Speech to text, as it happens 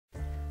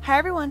Hi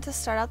everyone, to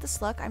start out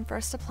this look, I'm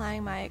first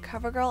applying my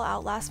Covergirl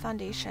Outlast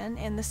foundation,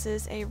 and this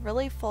is a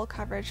really full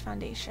coverage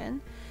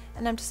foundation.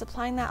 And I'm just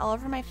applying that all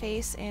over my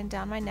face and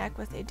down my neck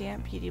with a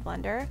damp beauty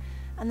blender.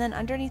 And then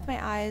underneath my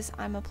eyes,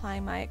 I'm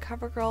applying my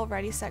Covergirl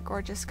Ready Set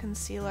Gorgeous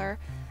concealer,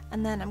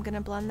 and then I'm going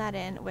to blend that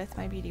in with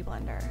my beauty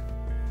blender.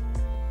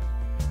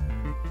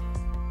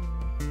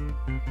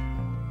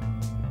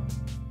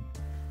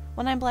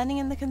 When I'm blending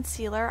in the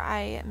concealer,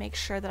 I make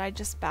sure that I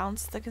just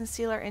bounce the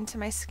concealer into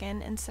my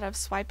skin instead of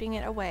swiping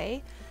it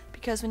away,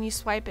 because when you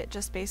swipe it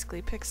just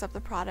basically picks up the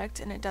product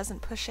and it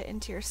doesn't push it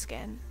into your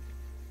skin.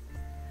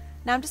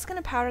 Now I'm just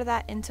going to powder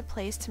that into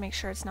place to make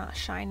sure it's not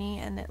shiny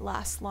and it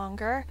lasts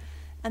longer,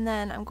 and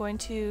then I'm going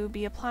to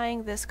be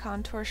applying this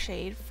contour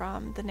shade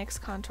from the NYX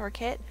Contour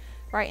kit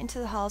right into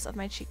the hollows of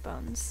my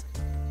cheekbones.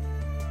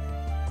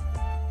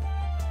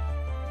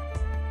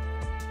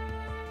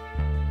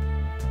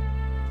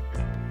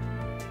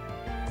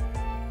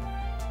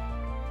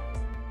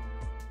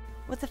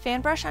 With the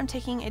fan brush, I'm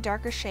taking a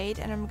darker shade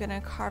and I'm going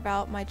to carve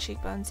out my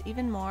cheekbones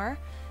even more.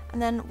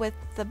 And then with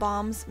the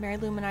Balm's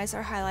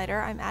Maryluminizer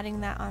highlighter, I'm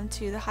adding that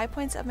onto the high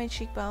points of my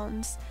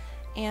cheekbones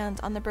and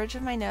on the bridge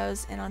of my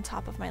nose and on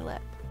top of my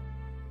lip.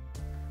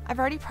 I've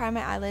already primed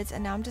my eyelids,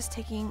 and now I'm just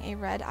taking a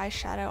red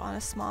eyeshadow on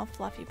a small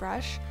fluffy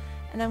brush,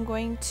 and I'm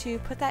going to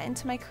put that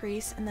into my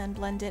crease and then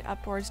blend it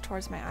upwards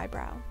towards my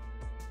eyebrow.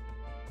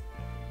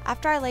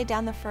 After I lay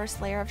down the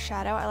first layer of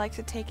shadow, I like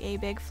to take a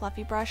big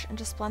fluffy brush and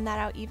just blend that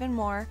out even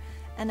more,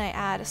 and I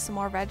add some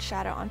more red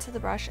shadow onto the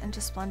brush and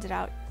just blend it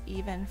out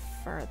even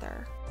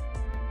further.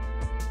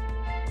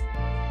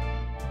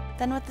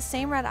 Then with the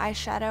same red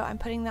eyeshadow, I'm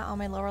putting that on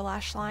my lower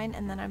lash line,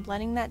 and then I'm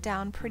blending that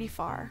down pretty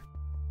far.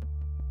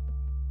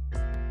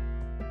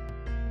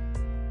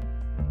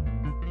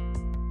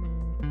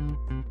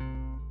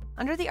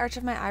 Under the arch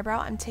of my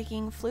eyebrow, I'm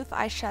taking Phloof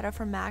eyeshadow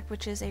from MAC,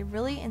 which is a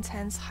really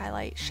intense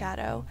highlight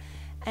shadow,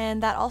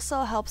 and that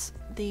also helps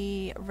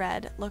the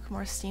red look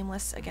more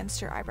seamless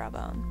against your eyebrow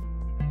bone.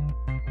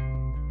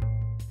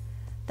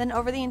 Then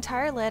over the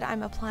entire lid,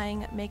 I'm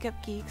applying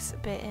Geek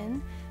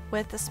Bitten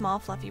with a small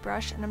fluffy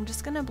brush, and I'm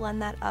just going to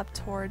blend that up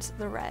towards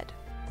the red.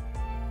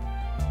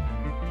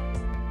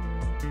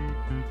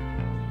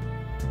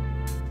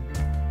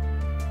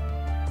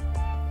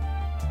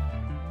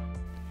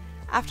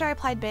 After I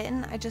applied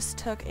Bitten, I just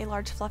took a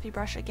large fluffy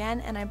brush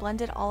again and I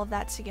blended all of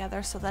that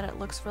together so that it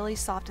looks really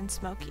soft and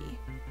smoky.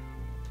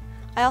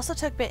 I also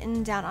took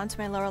Bitten down onto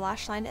my lower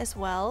lash line as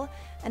well,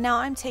 and now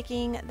I'm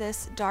taking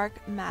this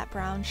dark matte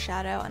brown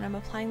shadow and I'm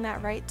applying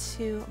that right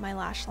to my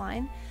lash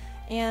line,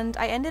 and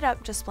I ended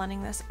up just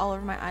blending this all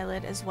over my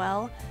eyelid as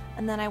well,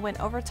 and then I went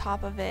over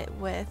top of it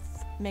with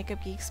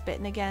Geek's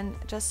Bitten again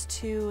just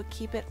to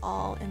keep it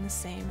all in the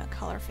same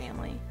color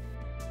family.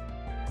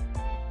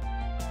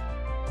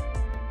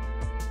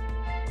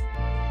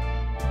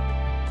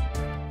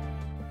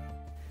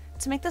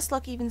 To make this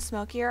look even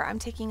smokier, I'm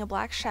taking a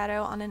black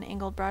shadow on an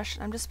angled brush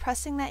and I'm just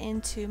pressing that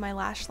into my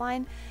lash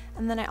line,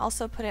 and then I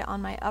also put it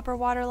on my upper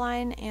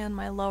waterline and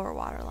my lower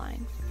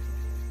waterline.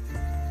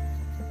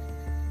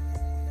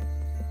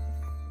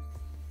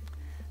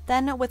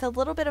 Then with a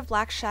little bit of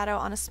black shadow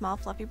on a small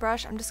fluffy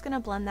brush, I'm just going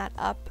to blend that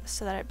up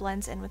so that it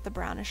blends in with the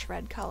brownish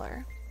red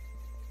color.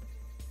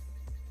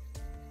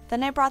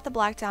 Then I brought the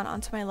black down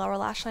onto my lower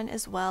lash line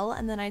as well,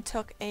 and then I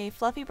took a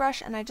fluffy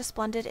brush and I just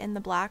blended in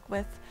the black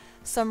with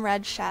some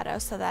red shadow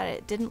so that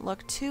it didn't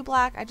look too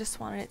black. I just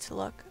wanted it to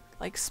look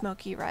like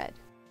smoky red.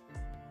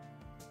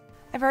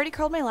 I've already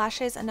curled my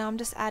lashes, and now I'm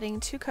just adding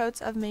 2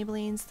 coats of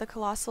Maybelline's the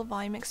Colossal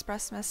Volume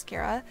Express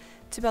Mascara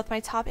to both my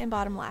top and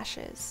bottom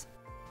lashes.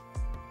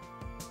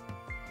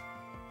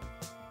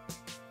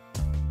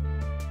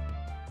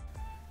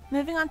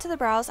 Moving on to the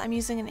brows, I'm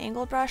using an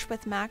angled brush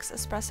with MAC's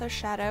Espresso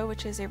Shadow,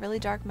 which is a really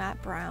dark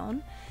matte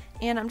brown,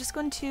 and I'm just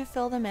going to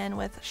fill them in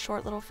with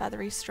short little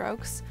feathery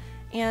strokes.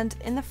 And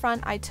in the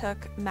front, I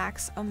took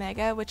MAC's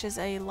Omega, which is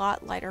a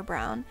lot lighter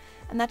brown,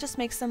 and that just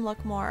makes them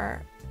look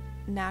more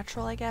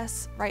natural, I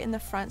guess, right in the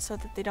front so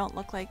that they don't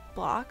look like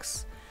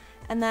blocks.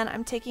 And then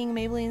I'm taking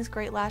Maybelline's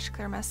Great Lash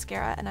Clear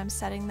Mascara and I'm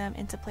setting them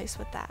into place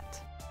with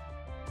that.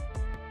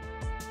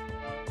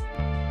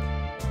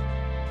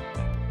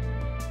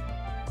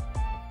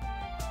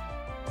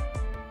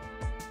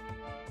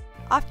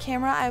 Off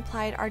camera, I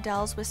applied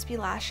Ardell's wispy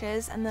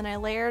lashes, and then I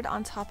layered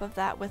on top of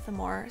that with a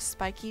more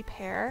spiky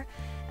pear.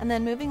 And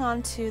then moving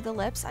on to the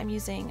lips, I'm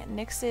using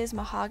NYX's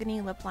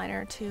Mahogany lip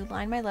liner to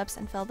line my lips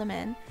and fill them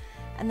in.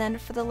 And then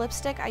for the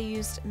lipstick, I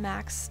used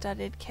MAC's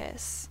Studded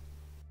Kiss.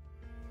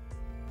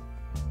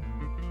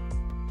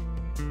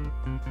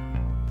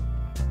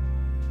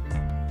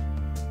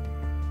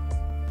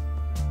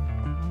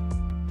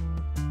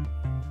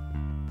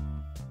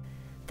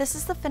 This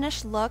is the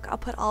finished look. I'll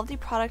put all of the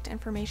product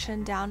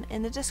information down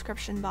in the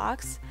description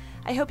box.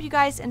 I hope you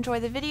guys enjoy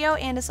the video,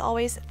 and as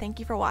always, thank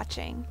you for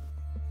watching.